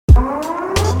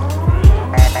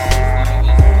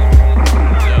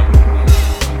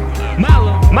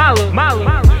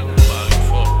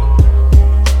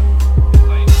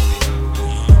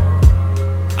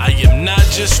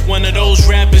those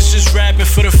rappers just rapping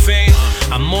for the fame.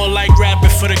 I'm more like rapping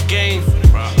for the game.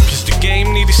 Cause the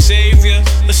game need a savior,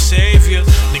 a savior.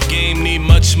 The game need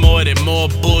much more than more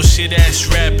bullshit ass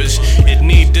rappers. It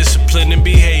need discipline and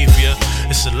behavior.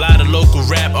 It's a lot of local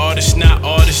rap artists, not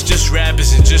artists, just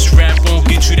rappers. And just rap won't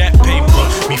get you that paper.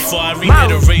 Before I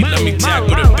reiterate, let me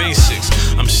tackle the basics.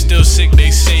 I'm still sick, they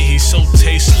say he's so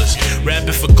tasteless.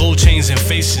 Rapping for gold chains and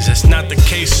faces, that's not the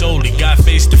case solely. God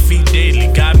face defeat daily,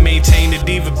 God maintain the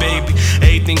diva, baby.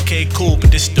 Everything K cool,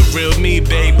 but this the real me,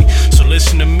 baby. So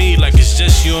listen to me like it's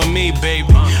just you and me,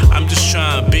 baby. I'm just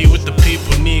trying to be what the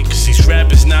people need. Cause these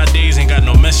rappers nowadays ain't got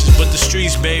no message but the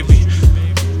streets, baby.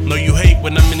 Know you hate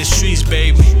when I'm in the streets,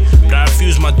 baby. But I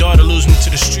refuse my daughter lose me to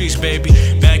the streets, baby.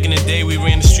 Back in the day, we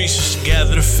ran the streets just to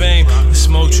gather the fame. And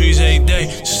smoke trees every day,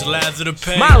 just to lather the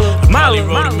pain. I probably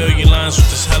wrote a million lines with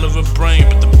this hell of a brain.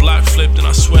 But the block flipped and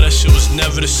I swear that shit was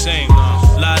never the same.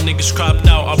 A lot of niggas cropped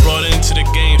out, I brought it into the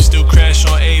game. Still crash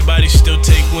on everybody, still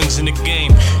take wins in the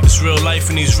game. It's real life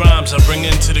in these rhymes, I bring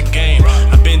into the game.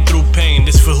 I've been through pain,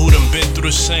 this for who done been through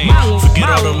the same. Forget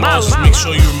all the losses, make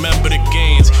sure you remember the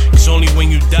gains. Cause only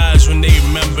when you die is when they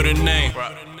remember the name.